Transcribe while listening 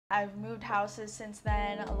I've moved houses since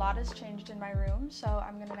then. A lot has changed in my room, so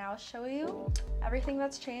I'm gonna now show you everything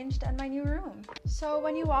that's changed in my new room. So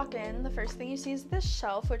when you walk in, the first thing you see is this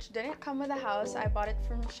shelf, which didn't come with a house. I bought it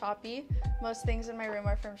from Shopee. Most things in my room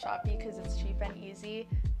are from Shopee because it's cheap and easy,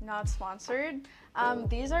 not sponsored.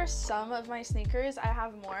 These are some of my sneakers. I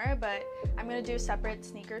have more, but I'm gonna do a separate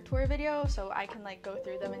sneaker tour video so I can like go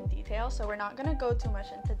through them in detail. So we're not gonna go too much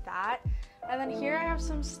into that. And then here I have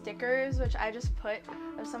some stickers, which I just put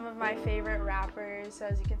of some of my favorite rappers. So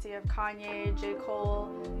as you can see, I have Kanye, J. Cole,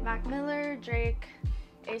 Mac Miller, Drake,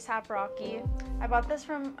 A$AP Rocky. I bought this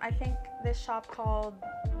from, I think, this shop called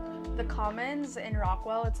The Commons in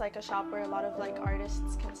Rockwell. It's like a shop where a lot of like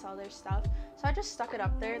artists can sell their stuff. So I just stuck it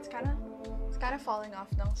up there. It's kind of falling off,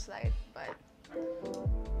 no slide, but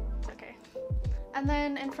it's okay. And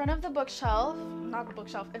then in front of the bookshelf, not the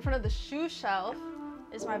bookshelf, in front of the shoe shelf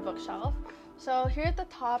is my bookshelf. So here at the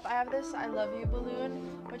top, I have this I love you balloon,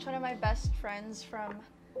 which one of my best friends from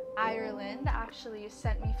Ireland actually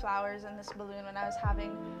sent me flowers in this balloon when I was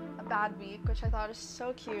having a bad week, which I thought was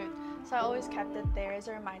so cute. So I always kept it there as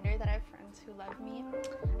a reminder that I have friends who love me.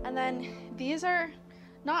 And then these are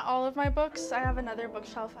not all of my books. I have another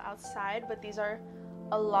bookshelf outside, but these are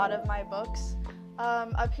a lot of my books.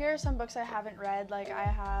 Up here are some books I haven't read, like I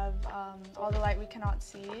have All the Light We Cannot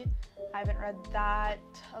See. I haven't read that.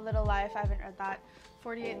 A Little Life, I haven't read that.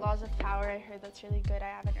 48 Laws of Power, I heard that's really good. I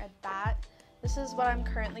haven't read that. This is what I'm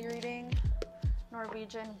currently reading,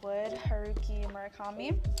 Norwegian Wood, Haruki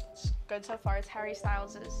Murakami. It's good so far. It's Harry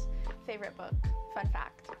Styles' favorite book, fun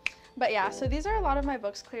fact. But yeah, so these are a lot of my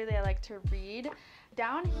books. Clearly I like to read.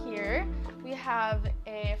 Down here, we have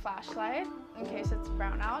a flashlight in case it's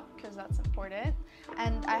brown out, because that's important.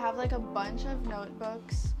 And I have like a bunch of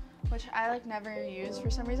notebooks, which I like never use. For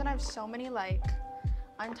some reason, I have so many like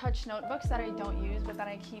untouched notebooks that I don't use, but then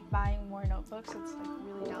I keep buying more notebooks. It's like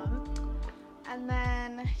really dumb. And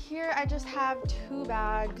then here I just have two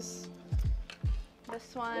bags.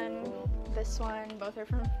 This one, both are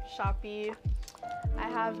from Shopee. I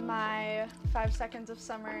have my 5 Seconds of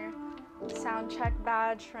Summer sound check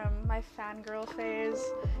badge from my fangirl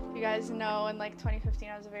phase. You guys know in like 2015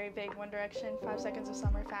 I was a very big One Direction 5 Seconds of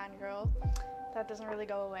Summer fangirl. That doesn't really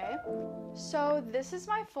go away. So this is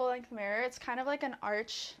my full-length mirror. It's kind of like an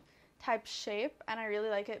arch type shape, and I really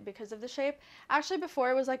like it because of the shape. Actually,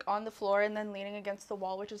 before it was like on the floor and then leaning against the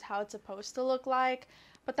wall, which is how it's supposed to look like.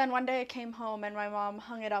 But then one day I came home and my mom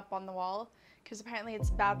hung it up on the wall because apparently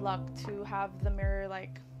it's bad luck to have the mirror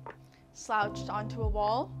like slouched onto a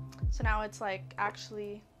wall. So now it's like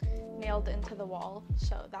actually nailed into the wall.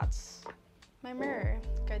 So that's my mirror.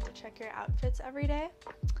 Good to check your outfits every day.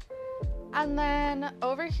 And then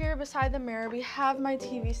over here beside the mirror, we have my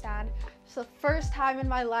TV stand. It's the first time in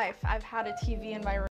my life I've had a TV in my room.